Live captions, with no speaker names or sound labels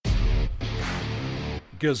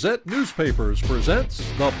Gazette Newspapers presents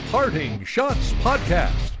the Parting Shots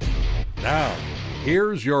Podcast. Now,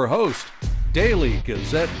 here's your host, Daily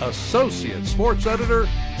Gazette Associate Sports Editor,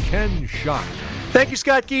 Ken Schott. Thank you,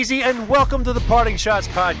 Scott Geezy, and welcome to the Parting Shots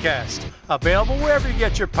Podcast. Available wherever you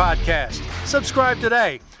get your podcast. Subscribe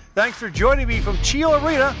today. Thanks for joining me from Cheel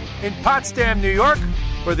Arena in Potsdam, New York,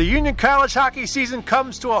 where the Union College hockey season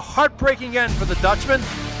comes to a heartbreaking end for the Dutchmen.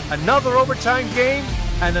 Another overtime game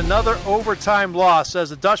and another overtime loss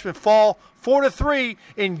as the Dutchmen fall 4-3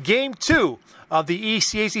 in Game 2 of the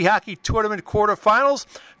ECACH Hockey Tournament quarterfinals.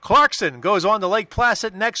 Clarkson goes on to Lake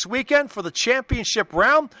Placid next weekend for the championship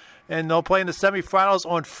round, and they'll play in the semifinals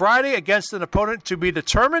on Friday against an opponent to be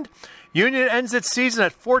determined. Union ends its season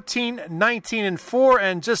at 14-19-4,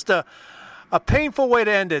 and just a painful way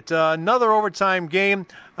to end it. Another overtime game.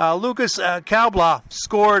 Lucas Kalbla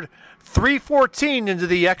scored 3:14 into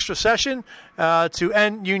the extra session to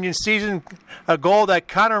end Union season, a goal that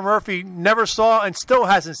Connor Murphy never saw and still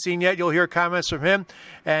hasn't seen yet. You'll hear comments from him,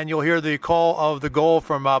 and you'll hear the call of the goal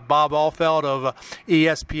from Bob Alfeld of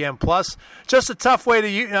ESPN+. Just a tough way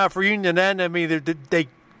to for Union to end. I mean, they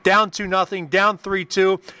down 2-0, down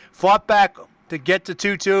 3-2, fought back to get to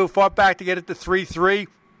 2-2, fought back to get it to 3-3,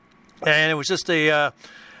 and it was just a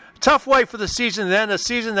tough way for the season to end, a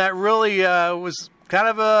season that really was kind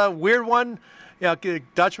of a weird one. You know,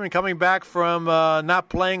 Dutchmen coming back from not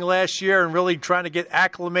playing last year and really trying to get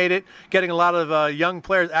acclimated, getting a lot of young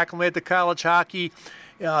players acclimated to college hockey,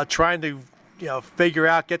 trying to figure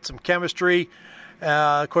out, get some chemistry.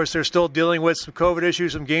 Of course, they're still dealing with some COVID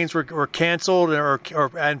issues. Some games were canceled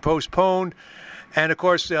and postponed. And, of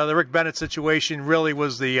course, the Rick Bennett situation really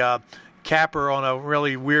was the capper on a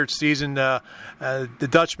really weird season. The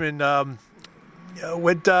Dutchmen,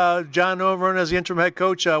 with John Overton as the interim head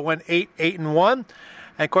coach, went 8-1. And,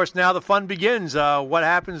 of course, now the fun begins. What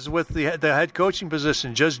happens with the head coaching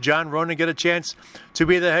position? Does John Ronan get a chance to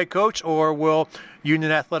be the head coach, or will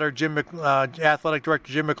Union Athletic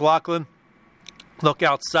Director Jim McLaughlin look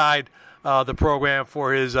outside the program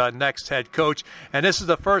for his next head coach? And this is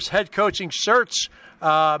the first head coaching search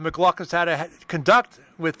McLaughlin's had to conduct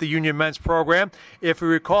with the Union men's program. If we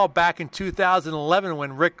recall, back in 2011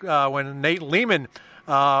 when Nate Lehman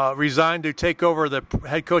resigned to take over the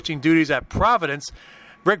head coaching duties at Providence,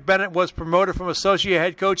 Rick Bennett was promoted from associate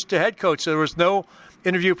head coach to head coach. So there was no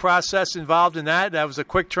interview process involved in that. That was a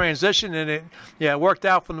quick transition, and it worked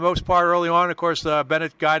out for the most part early on. Of course,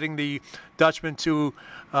 Bennett guiding the Dutchmen to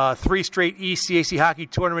 3 straight ECACH hockey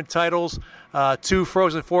tournament titles, 2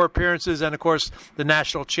 Frozen Four appearances, and, of course, the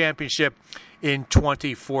national championship in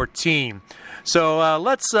 2014. So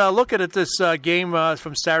let's look at this game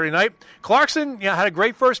from Saturday night. Clarkson had a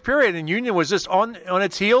great first period, and Union was just on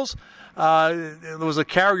its heels. There was a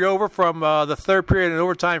carryover from the third period in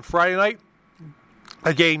overtime Friday night,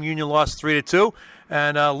 a game Union lost 3-2,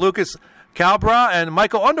 and Lucas Kalbra and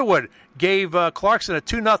Michael Underwood gave Clarkson a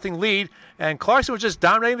 2-0 lead, and Clarkson was just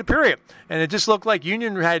dominating the period. And it just looked like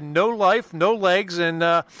Union had no life, no legs, and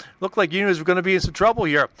looked like Union was going to be in some trouble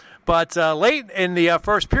here. But late in the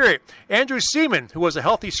first period, Andrew Seaman, who was a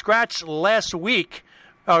healthy scratch last week,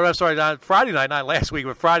 not Friday night, not last week,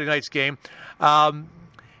 but Friday night's game,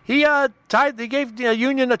 he gave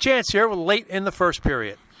Union a chance here late in the first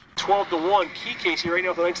period. 12-1, key case here right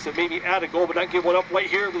now for the Knights to maybe add a goal, but not give one up right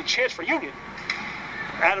here with a chance for Union.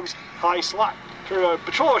 Adams, high slot.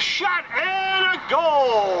 Patrol, a shot, and a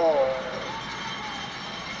goal!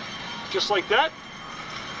 Just like that,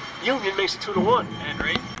 Union makes it 2-1.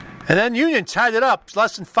 And then Union tied it up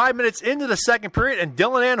less than 5 minutes into the second period, and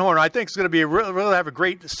Dylan Anhorn, I think, is going to be really have a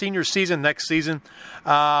great senior season next season.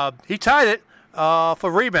 He tied it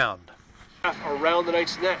for rebound. Around the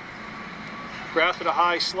Knights' net. Graf with a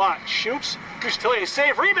high slot. Shoots. Utility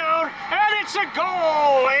save. Rebound. And it's a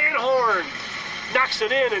goal. Anhorn knocks it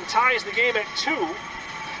in and ties the game at 2.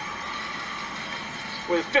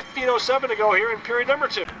 With 15:07 to go here in period number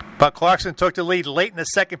 2. But Clarkson took the lead late in the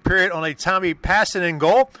second period on a Tommy Passanen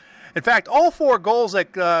goal. In fact, all 4 goals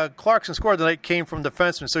that Clarkson scored tonight came from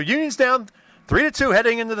defensemen. So Union's down 3-2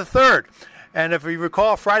 heading into the third. And if you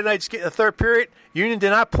recall, Friday night's third period, Union did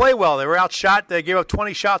not play well. They were outshot. They gave up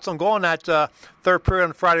 20 shots on goal in that third period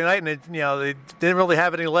on Friday night, and they didn't really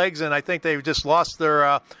have any legs, and I think they just lost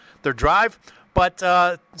their drive. But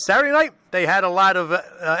Saturday night, they had a lot of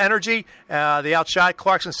energy. They outshot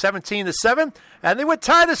Clarkson 17-7, and they would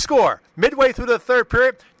tie the score. Midway through the third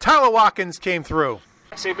period, Tyler Watkins came through.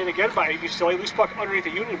 Saved in again by UCLA. Loose puck underneath the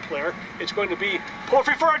Union player. It's going to be pulled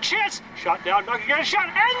free for a chance. Shot down, knock again, shot,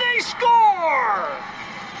 and they score!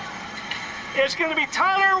 It's going to be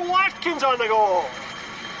Tyler Watkins on the goal.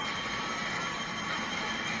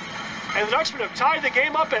 and the Ducksmen have tied the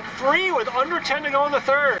game up at 3 with under 10 to go in the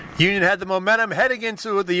third. Union had the momentum heading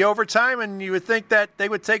into the overtime, and you would think that they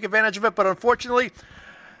would take advantage of it, but unfortunately,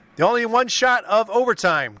 the only one shot of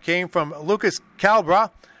overtime came from Lucas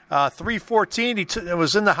Calbra, 3-14. It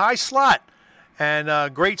was in the high slot, and a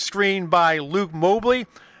great screen by Luke Mobley.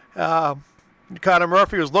 Connor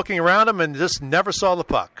Murphy was looking around him and just never saw the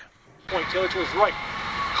puck. Point Taylor to his right.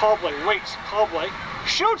 Cobley waits. Cobley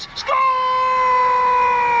shoots. Scores!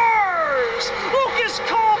 Lucas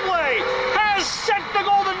Cobley has sent the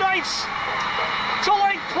Golden Knights to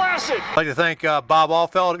Lake Placid. I'd like to thank Bob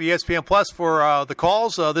Allfeld of ESPN Plus for the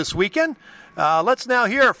calls this weekend. Let's now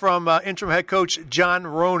hear from interim head coach John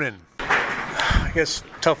Ronan. I guess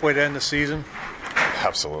tough way to end the season.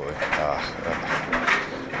 Absolutely.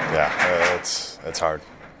 It's hard.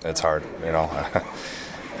 It's hard, you know.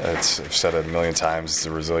 I've said it a million times. It's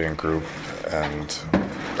a resilient group, and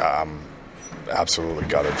I'm absolutely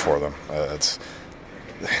gutted for them.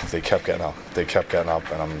 They kept getting up.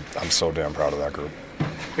 And I'm so damn proud of that group.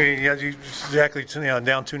 You exactly,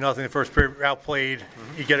 down 2-0 the first period, outplayed.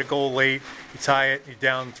 You get a goal late, you tie it, you're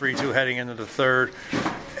down 3-2 heading into the third,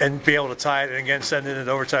 and be able to tie it and again send it into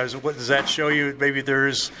overtime. What does that show you? Maybe there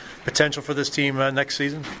is potential for this team next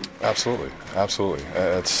season? Absolutely.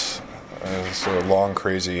 It's a long,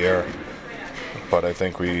 crazy year, but I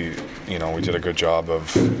think we did a good job of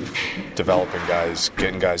developing guys,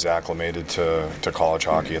 getting guys acclimated to college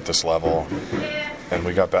hockey at this level. And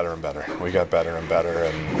we got better and better.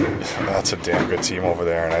 And that's a damn good team over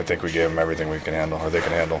there. And I think we gave them everything we can handle, or they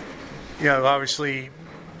can handle. Obviously,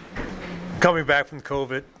 coming back from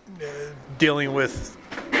COVID, dealing with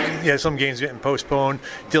some games getting postponed,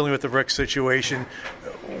 dealing with the Rick situation.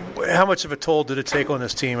 How much of a toll did it take on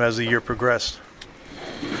this team as the year progressed?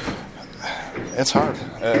 It's hard.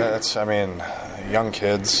 Young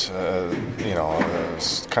kids,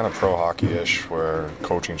 it's kind of pro hockey-ish where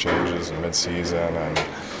coaching changes in mid-season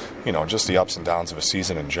and, just the ups and downs of a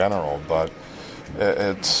season in general. But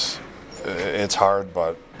it's hard,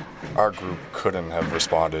 but our group couldn't have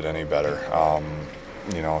responded any better.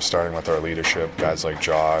 Starting with our leadership, guys like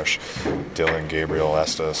Josh, Dylan, Gabriel,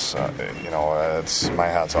 Estes, it's my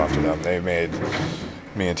hat's off to them. They made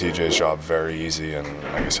me and TJ's job very easy, and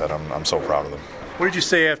like I said, I'm so proud of them. What did you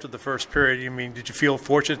say after the first period? Did you feel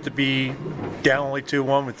fortunate to be down only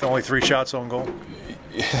 2-1 with only 3 shots on goal?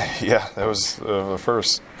 Yeah, that was the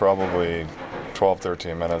first probably 12,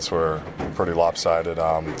 13 minutes were pretty lopsided.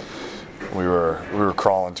 We were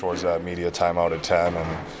crawling towards that media timeout at 10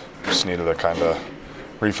 and just needed to kind of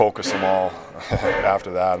refocus them all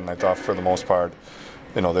after that. And I thought for the most part,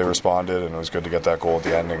 they responded, and it was good to get that goal at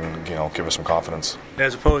the end and, give us some confidence.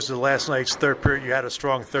 As opposed to last night's third period, you had a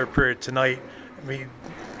strong third period tonight. Do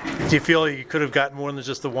you feel you could have gotten more than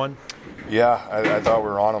just the one? Yeah, I thought we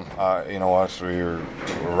were on them. You know what? We were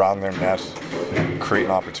around their net, creating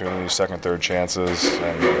opportunities, second, third chances,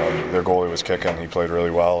 and their goalie was kicking. He played really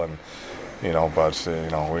well, and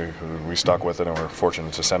we stuck with it, and we're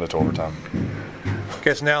fortunate to send it to overtime. I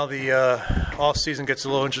guess now the off season gets a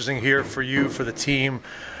little interesting here for you, for the team.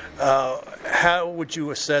 How would you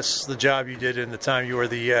assess the job you did in the time you were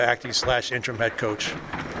the acting/interim head coach?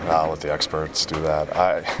 I'll let the experts do that.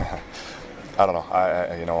 I don't know.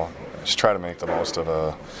 I just try to make the most of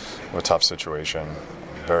a tough situation.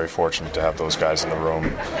 Very fortunate to have those guys in the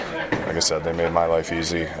room. Like I said, they made my life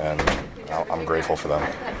easy, and I'm grateful for them.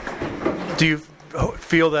 Do you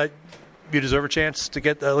feel that you deserve a chance to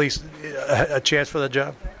get at least a chance for that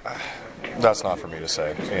job? That's not for me to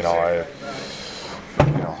say.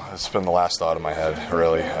 It's been the last thought in my head,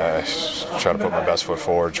 really. I try to put my best foot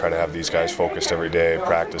forward, try to have these guys focused every day,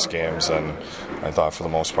 practice games, and I thought for the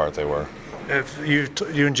most part they were. If you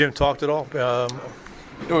and Jim talked at all?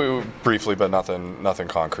 Briefly, but nothing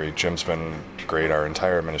concrete. Jim's been great. Our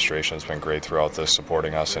entire administration has been great throughout this,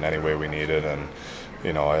 supporting us in any way we needed, and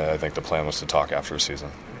I think the plan was to talk after the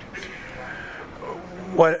season.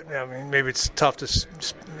 Maybe it's tough to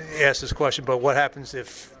ask this question, but what happens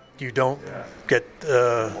if you don't get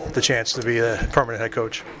the chance to be a permanent head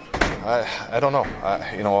coach? I don't know.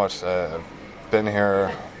 You know what? I've been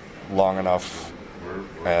here long enough,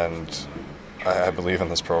 and I believe in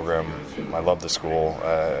this program. I love the school.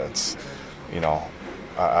 I'd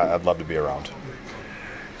love to be around.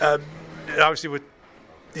 Obviously, with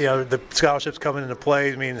the scholarships coming into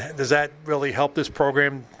play, does that really help this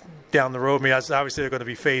program down the road? Obviously they're going to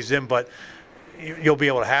be phased in, but you'll be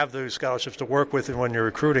able to have those scholarships to work with when you're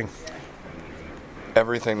recruiting.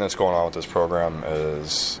 Everything that's going on with this program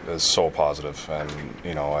is so positive, and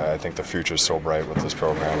I think the future is so bright with this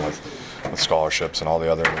program, with scholarships and all the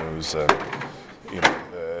other news.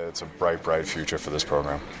 It's a bright future for this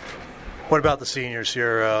program. What about the seniors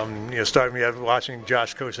here? Starting watching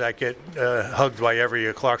Josh Kosak get hugged by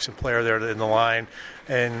every Clarkson player there in the line,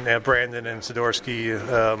 and Brandon and Sidorsky.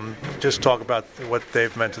 Just talk about what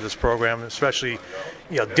they've meant to this program, especially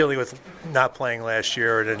dealing with not playing last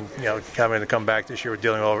year and then having to come back this year with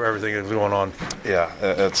dealing with everything that's going on. Yeah,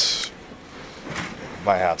 it's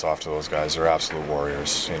my hat's off to those guys. They're absolute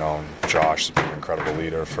warriors. Josh has been an incredible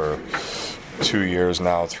leader for 2 years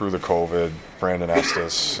now through the COVID. Brandon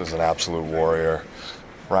Estes is an absolute warrior.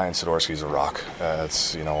 Ryan Sidorsky's a rock.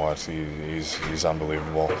 He's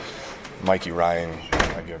unbelievable. Mikey Ryan,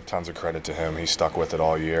 I give tons of credit to him. He stuck with it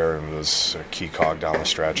all year and was a key cog down the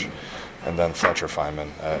stretch. And then Fletcher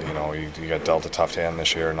Feynman, he got dealt a tough hand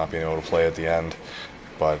this year, not being able to play at the end.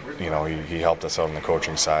 But, he helped us out on the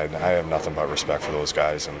coaching side. I have nothing but respect for those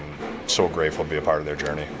guys and so grateful to be a part of their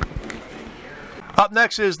journey. Up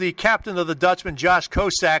next is the captain of the Dutchman, Josh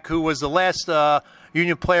Kosak, who was the last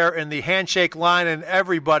Union player in the handshake line, and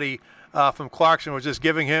everybody from Clarkson was just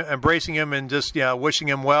embracing him and just wishing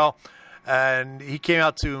him well. And he came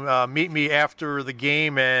out to meet me after the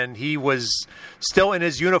game, and he was still in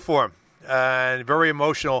his uniform and very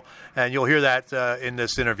emotional, and you'll hear that in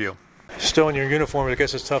this interview. Still in your uniform, I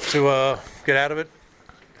guess it's tough to get out of it?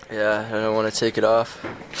 Yeah, I don't want to take it off.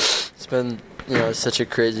 It's been, such a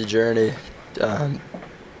crazy journey.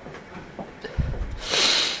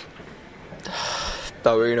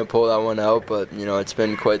 Thought we were going to pull that one out, but, it's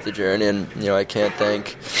been quite the journey, and, I can't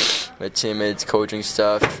thank my teammates, coaching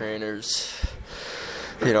staff, trainers,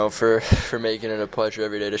 for making it a pleasure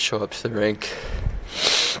every day to show up to the rink.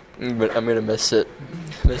 But I'm going to miss it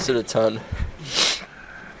a ton.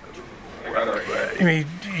 You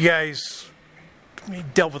guys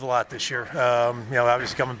dealt with a lot this year.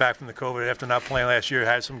 Obviously coming back from the COVID after not playing last year,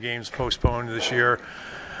 had some games postponed this year.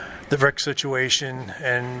 The Rick situation,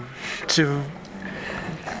 and to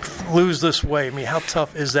lose this way, how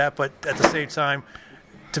tough is that? But at the same time,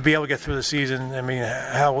 to be able to get through the season,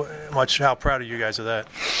 how proud are you guys of that?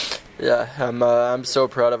 Yeah, I'm so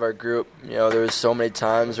proud of our group. There was so many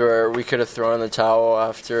times where we could have thrown in the towel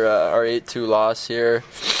after our 8-2 loss here.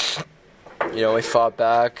 We fought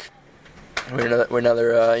back. We're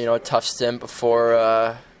another tough stint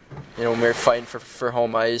before we were fighting for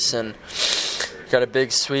home ice, and got a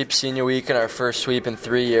big sweep senior week and our first sweep in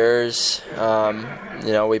 3 years.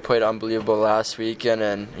 We played unbelievable last weekend,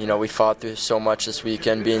 and we fought through so much this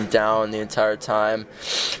weekend, being down the entire time,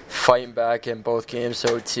 fighting back in both games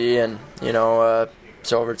OT, and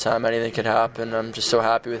it's overtime, anything could happen. I'm just so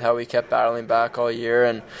happy with how we kept battling back all year,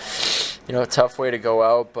 and a tough way to go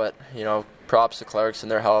out, but props to Clarkson,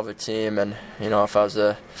 they're a hell of a team, and if I was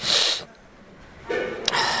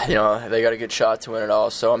they got a good shot to win it all,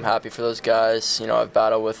 so I'm happy for those guys. I've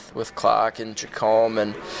battled with Clark and Jacome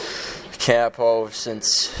and Campo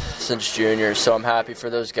since junior, so I'm happy for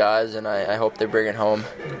those guys, and I hope they bring it home.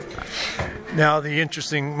 Now,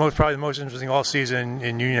 probably the most interesting all season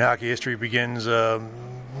in Union hockey history begins.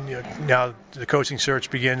 Now the coaching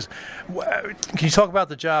search begins. Can you talk about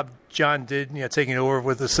the job John did, taking over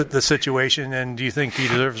with the situation, and do you think he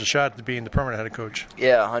deserves a shot to being the permanent head coach?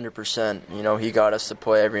 Yeah, 100%. He got us to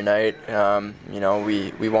play every night.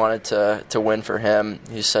 We wanted to win for him.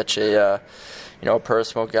 He's such a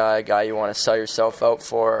personal guy, a guy you want to sell yourself out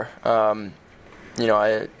for.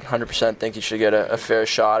 I 100% think he should get a fair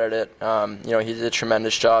shot at it. He did a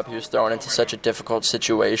tremendous job. He was thrown into such a difficult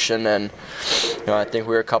situation, and I think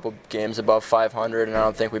we were a couple games above 500, and I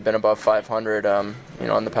don't think we've been above 500, in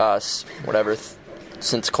the past,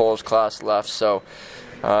 since Cole's class left. So,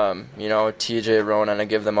 TJ, Ronan, I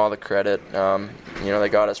give them all the credit. They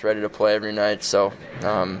got us ready to play every night. So,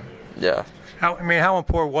 yeah. How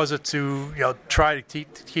important was it to try to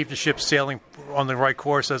keep the ship sailing on the right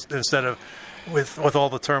course instead of with all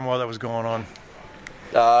the turmoil that was going on?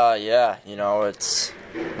 Yeah,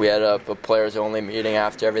 we had a players only meeting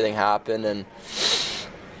after everything happened, and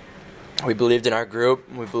we believed in our group.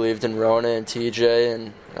 We believed in Rona and TJ,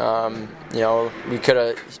 and we could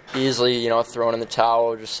have easily thrown in the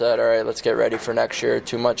towel, just said, all right, let's get ready for next year.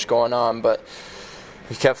 Too much going on, but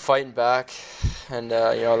we kept fighting back, and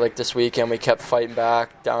like this weekend, we kept fighting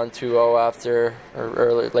back, down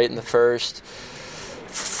 2-0 late in the first,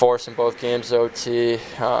 forcing both games OT.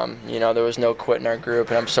 There was no quit in our group,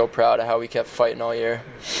 and I'm so proud of how we kept fighting all year.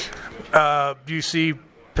 Do you see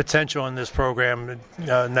potential in this program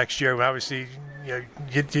next year? Obviously, you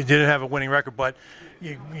didn't have a winning record, but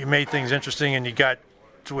you made things interesting, and you got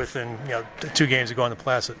to within 2 games of going to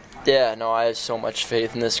Placid. Yeah, no, I have so much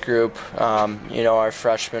faith in this group. Our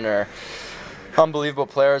freshmen are unbelievable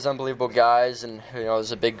players, unbelievable guys, and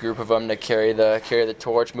there's a big group of them to carry the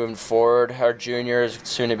torch moving forward. Our juniors,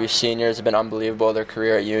 soon to be seniors, have been unbelievable their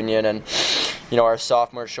career at Union, and our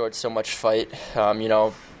sophomores showed so much fight.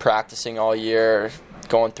 Practicing all year,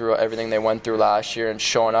 going through everything they went through last year, and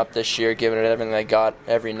showing up this year, giving it everything they got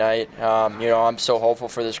every night. I'm so hopeful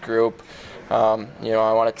for this group. I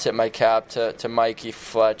want to tip my cap to Mikey,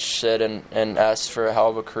 Fletch, Sid, and S for a hell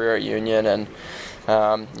of a career at Union, and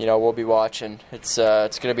we'll be watching. It's going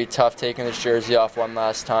to be tough taking this jersey off one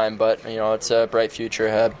last time, but it's a bright future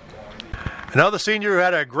ahead. Another senior who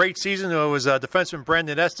had a great season was defenseman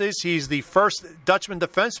Brandon Estes. He's the first Dutchman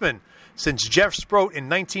defenseman since Jeff Sproat in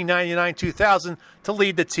 1999-2000 to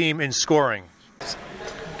lead the team in scoring.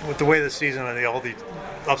 With the way of the season and all the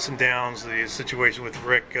ups and downs, the situation with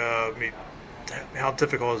Rick, how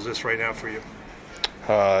difficult is this right now for you?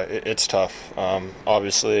 It's tough.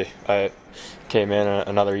 Obviously, I came in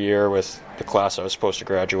another year with the class I was supposed to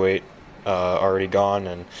graduate already gone,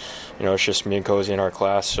 and it's just me and Cozy in our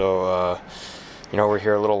class. So we're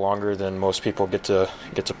here a little longer than most people get to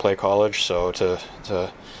play college. So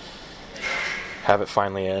to have it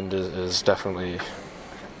finally end is definitely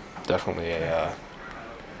a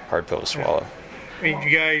hard pill to swallow. I mean,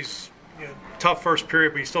 you guys, tough first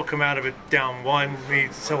period, but you still come out of it down one.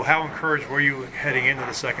 So how encouraged were you heading into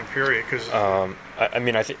the second period? Because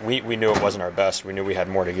I think we knew it wasn't our best. We knew we had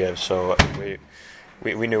more to give. So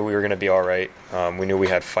we knew we were going to be all right. We knew we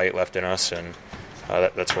had fight left in us, and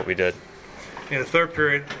that's what we did. The third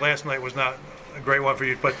period last night was not a great one for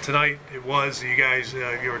you, but tonight it was. You guys,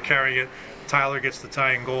 you were carrying it. Tyler gets the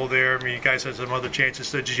tying goal there. I mean, you guys had some other chances.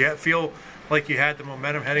 So did you feel like you had the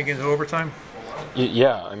momentum heading into overtime?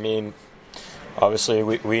 Yeah, I mean, obviously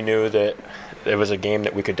we knew that it was a game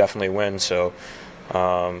that we could definitely win. So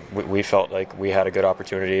we felt like we had a good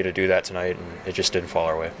opportunity to do that tonight, and it just didn't fall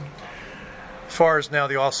our way. As far as now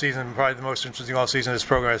the off-season, probably the most interesting off-season this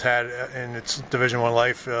program has had in its Division I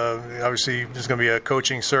life. Obviously, there's going to be a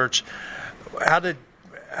coaching search.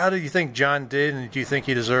 How do you think John did, and do you think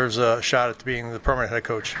he deserves a shot at being the permanent head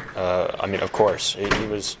coach? Of course. He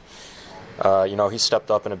was, he stepped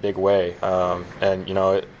up in a big way. I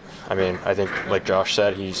think, like Josh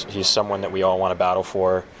said, he's someone that we all want to battle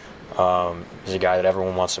for. He's a guy that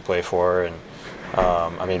everyone wants to play for, and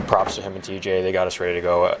props to him and TJ. They got us ready to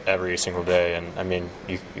go every single day, and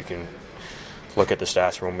you can look at the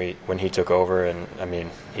stats when he took over, and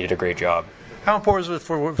he did a great job. How important is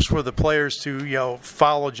it for the players to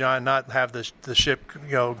follow John, not have the ship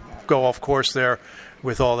go off course there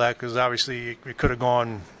with all that? Because obviously it could have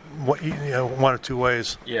gone one or two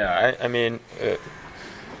ways. Yeah,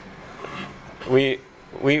 we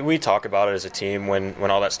talk about it as a team when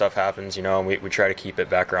all that stuff happens. And we try to keep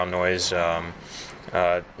it background noise,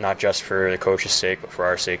 not just for the coach's sake, but for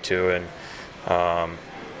our sake too. And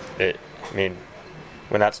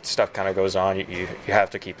when that stuff kind of goes on, you have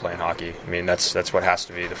to keep playing hockey. That's what has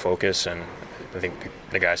to be the focus, and I think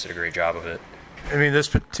the guys did a great job of it.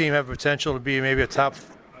 This team have potential to be maybe a top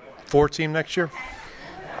 4 team next year?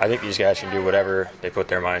 I think these guys can do whatever they put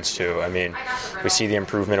their minds to. We see the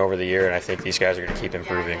improvement over the year, and I think these guys are going to keep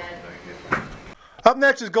improving. Up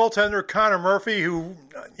next is goaltender Connor Murphy, who,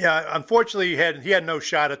 unfortunately he had no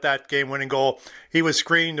shot at that game-winning goal. He was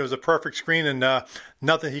screened. It was a perfect screen, and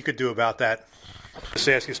nothing he could do about that. Just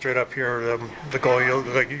ask you straight up here, the goal,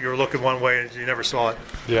 you're looking one way and you never saw it.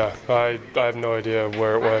 Yeah, I have no idea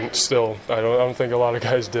where it went still. I don't think a lot of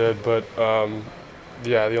guys did, but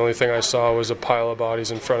the only thing I saw was a pile of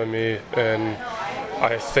bodies in front of me, and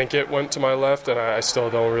I think it went to my left, and I still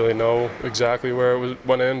don't really know exactly where it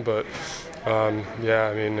went in, but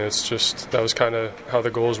it's just that was kind of how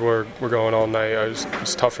the goals were going all night.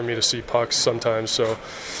 It's tough for me to see pucks sometimes, so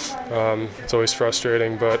it's always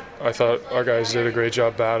frustrating. But I thought our guys did a great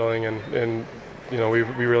job battling, and we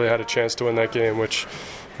really had a chance to win that game, which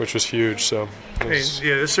was huge. So this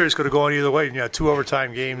series could have gone either way. 2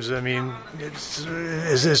 overtime games. Does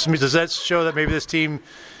that show that maybe this team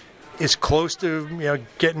is close to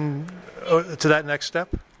getting to that next step?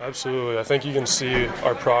 Absolutely. I think you can see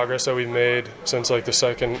our progress that we've made since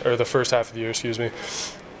the first half of the year, excuse me.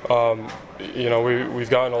 We've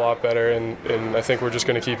gotten a lot better, and I think we're just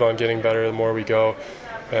going to keep on getting better the more we go.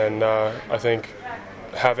 And I think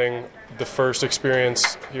having the first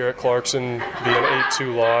experience here at Clarkson be an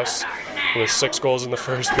 8-2 loss with 6 goals in the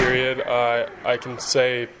first period, I can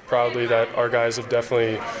say proudly that our guys have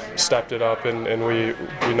definitely stepped it up, and we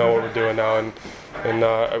know what we're doing now, and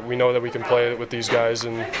we know that we can play with these guys,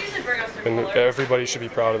 and everybody should be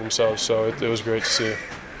proud of themselves. So it was great to see.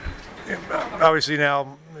 Obviously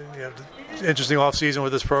now, interesting offseason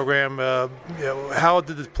with this program. How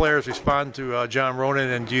did the players respond to John Ronan,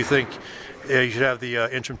 and do you think you should have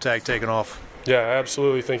the interim tag taken off? Yeah, I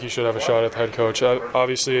absolutely think he should have a shot at the head coach.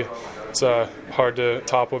 Obviously, it's hard to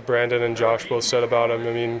top what Brandon and Josh both said about him.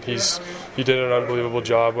 I mean, he did an unbelievable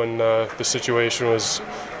job when the situation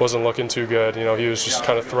wasn't looking too good. You know, he was just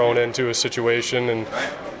kind of thrown into a situation and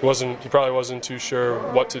he probably wasn't too sure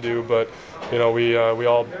what to do. But you know, we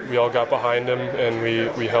all got behind him and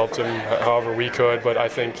we helped him however we could. But I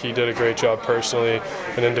think he did a great job personally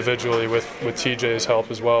and individually with TJ's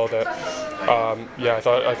help as well.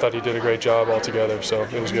 I thought he did a great job altogether, so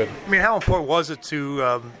it was good. I mean, how important was it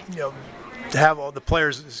to to have all the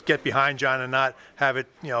players get behind John and not have it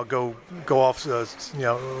go off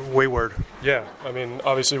wayward? Yeah, I mean,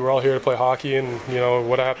 obviously we're all here to play hockey, and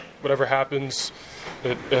whatever happens,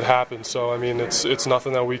 it happens. So I mean, it's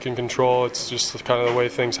nothing that we can control. It's just kind of the way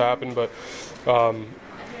things happen, but.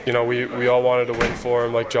 We all wanted to win for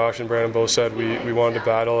him, like Josh and Brandon both said. We wanted to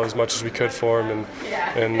battle as much as we could for him,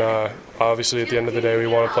 and obviously at the end of the day, we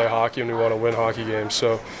want to play hockey and we want to win hockey games.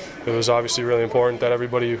 So it was obviously really important that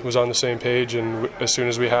everybody was on the same page, and as soon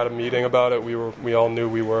as we had a meeting about it, we all knew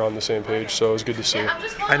we were on the same page. So it was good to see.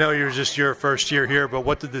 I know you were just your first year here, but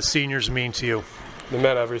what did the seniors mean to you? It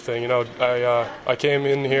meant everything. I came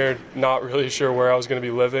in here not really sure where I was going to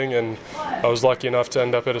be living, and I was lucky enough to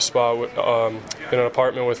end up at a spot in an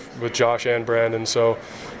apartment with Josh and Brandon. So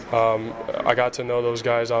I got to know those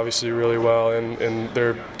guys obviously really well, and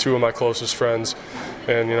they're two of my closest friends.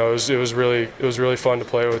 And it was really fun to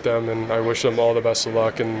play with them, and I wish them all the best of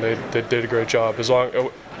luck. And they did a great job as well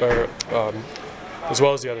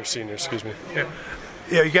as the other seniors. Excuse me.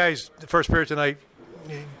 Yeah, you guys, the first period tonight.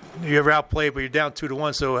 You ever outplayed, but you're down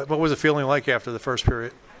 2-1. So, what was the feeling like after the first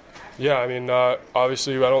period? Yeah, I mean,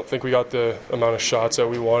 obviously, I don't think we got the amount of shots that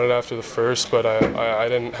we wanted after the first, but I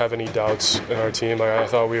didn't have any doubts in our team. I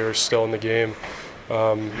thought we were still in the game.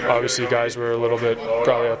 Obviously, guys were a little bit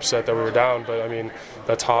probably upset that we were down, but I mean,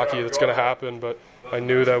 that's hockey. That's going to happen. But I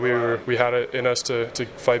knew that we had it in us to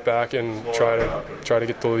fight back and try to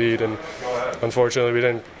get the lead. And unfortunately, we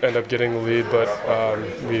didn't end up getting the lead, but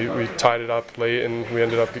we tied it up late, and we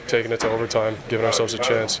ended up taking it to overtime, giving ourselves a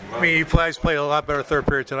chance. I mean, you guys played a lot better third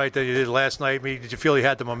period tonight than you did last night. I mean, did you feel you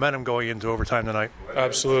had the momentum going into overtime tonight?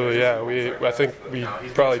 Absolutely, yeah. I think we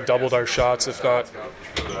probably doubled our shots, if not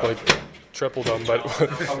tripled them. But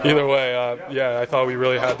either way, I thought we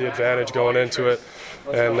really had the advantage going into it,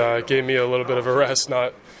 and it gave me a little bit of a rest,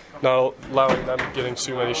 not allowing them getting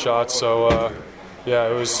too many shots. So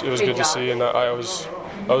it was good to see, and I was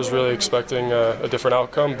really expecting a different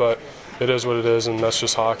outcome, but it is what it is, and that's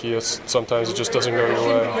just hockey. Sometimes it just doesn't go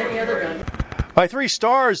your way. My three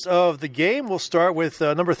stars of the game, we'll start with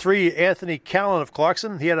number 3, Anthony Callan of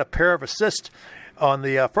Clarkson. He had a pair of assists on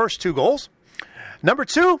the first 2 goals. Number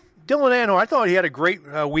 2, Dylan Anor. I thought he had a great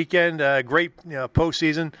weekend, great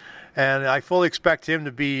postseason, and I fully expect him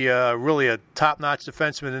to be really a top-notch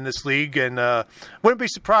defenseman in this league. And wouldn't be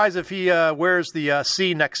surprised if he wears the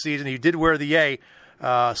C next season. He did wear the A,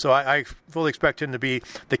 so I fully expect him to be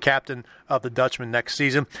the captain of the Dutchman next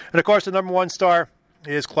season. And, of course, the number 1 star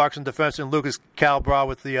is Clarkson defenseman Lucas Calbra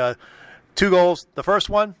with the 2 goals, the first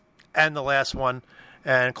one and the last one.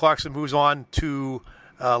 And Clarkson moves on to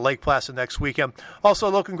Lake Placid next weekend. Also, a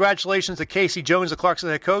little congratulations to Casey Jones, the Clarkson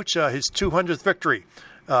head coach. His 200th victory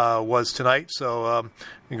was tonight. So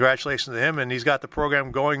congratulations to him. And he's got the program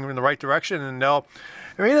going in the right direction. And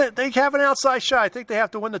they have an outside shot. I think they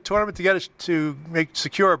have to win the tournament to get it to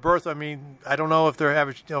secure a berth. I mean, I don't know if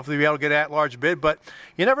if they'll be able to get an at-large bid, but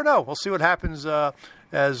you never know. We'll see what happens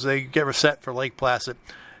as they get set for Lake Placid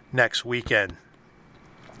next weekend.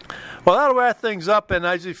 Well, that'll wrap things up. And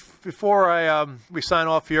before we sign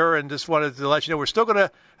off here, and just wanted to let you know we're still going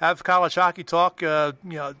to have college hockey talk.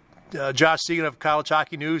 Josh Segan of College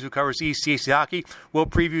Hockey News, who covers ECACH hockey, will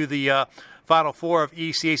preview the Final Four of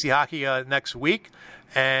ECACH hockey next week.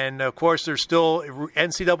 And, of course, there's still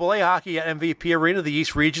NCAA hockey at MVP Arena, the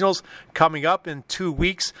East Regionals, coming up in 2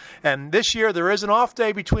 weeks. And this year there is an off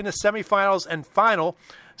day between the semifinals and final.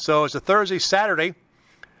 So it's a Thursday, Saturday.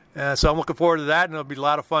 So I'm looking forward to that, and it'll be a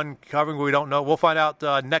lot of fun covering what we don't know. We'll find out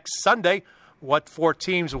next Sunday what 4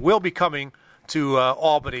 teams will be coming to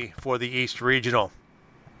Albany for the East Regional.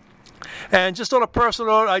 And just on a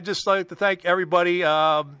personal note, I'd just like to thank everybody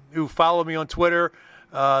who followed me on Twitter,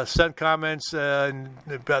 sent comments about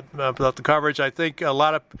the coverage. I think a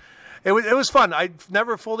lot of it was fun. I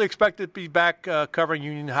never fully expected to be back covering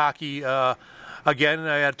Union hockey again.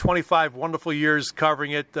 I had 25 wonderful years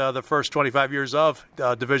covering it, the first 25 years of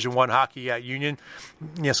Division I hockey at Union.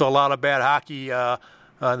 So a lot of bad hockey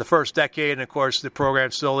in the first decade, and of course the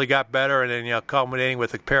program slowly got better, and then culminating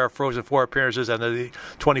with a pair of Frozen Four appearances and the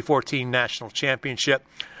 2014 national championship.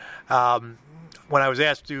 When I was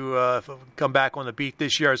asked to come back on the beat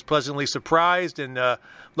this year, I was pleasantly surprised and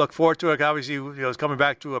look forward to it. Obviously, it's coming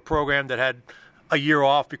back to a program that had a year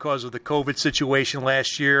off because of the COVID situation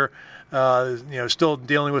last year. Still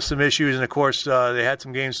dealing with some issues, and of course they had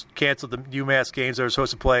some games canceled. The UMass games they were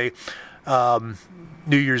supposed to play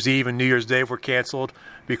New Year's Eve and New Year's Day were canceled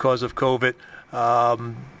because of COVID.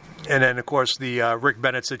 And then, of course, the Rick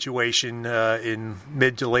Bennett situation in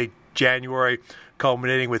mid to late January,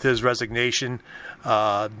 culminating with his resignation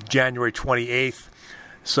January 28th.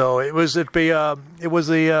 So it was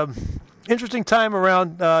a interesting time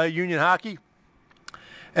around Union hockey,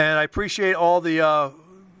 and I appreciate all the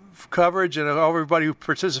coverage and everybody who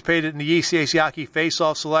participated in the ECACH hockey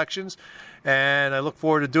face-off selections. And I look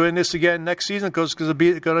forward to doing this again next season because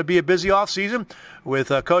it's going to be a busy off season with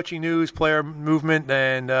coaching news, player movement,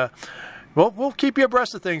 and we'll keep you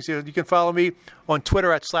abreast of things. You can follow me on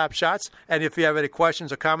Twitter at Slapshots. And if you have any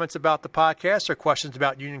questions or comments about the podcast or questions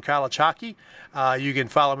about Union College hockey, you can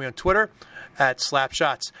follow me on Twitter at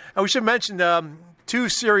Slapshots. And we should mention 2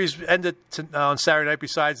 series ended on Saturday night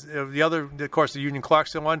besides the other, of course, the Union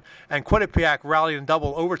Clarkson one. And Quinnipiac rallied in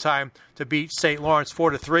double overtime to beat St. Lawrence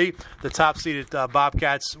 4-3. The top-seeded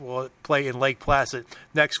Bobcats will play in Lake Placid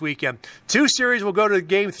next weekend. 2 series will go to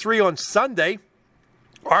Game 3 on Sunday.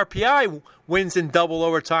 RPI wins in double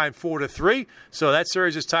overtime 4-3. So that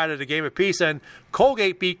series is tied at a game apiece. And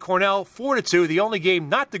Colgate beat Cornell 4-2, the only game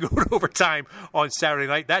not to go to overtime on Saturday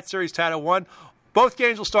night. That series tied at 1. Both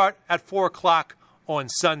games will start at 4 o'clock on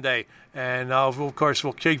Sunday. And, of course,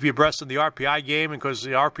 we'll keep you abreast of the RPI game because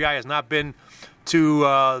the RPI has not been to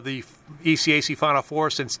the ECAC Final Four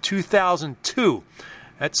since 2002.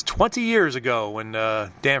 That's 20 years ago when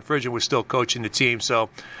Dan Frigid was still coaching the team. So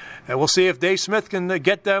we'll see if Dave Smith can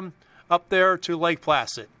get them up there to Lake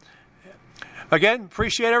Placid. Again,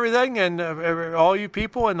 appreciate everything and all you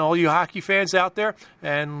people and all you hockey fans out there.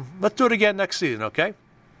 And let's do it again next season, okay?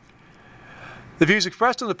 The views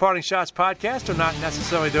expressed on the Parting Shots podcast are not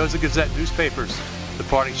necessarily those of Gazette newspapers. The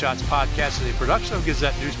Parting Shots podcast is a production of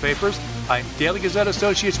Gazette newspapers. I'm Daily Gazette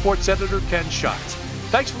Associate Sports Editor Ken Schatz.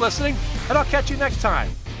 Thanks for listening, and I'll catch you next time.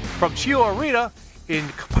 From Chio Arena in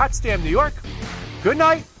Potsdam, New York, good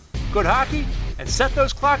night, good hockey, and set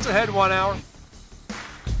those clocks ahead 1 hour.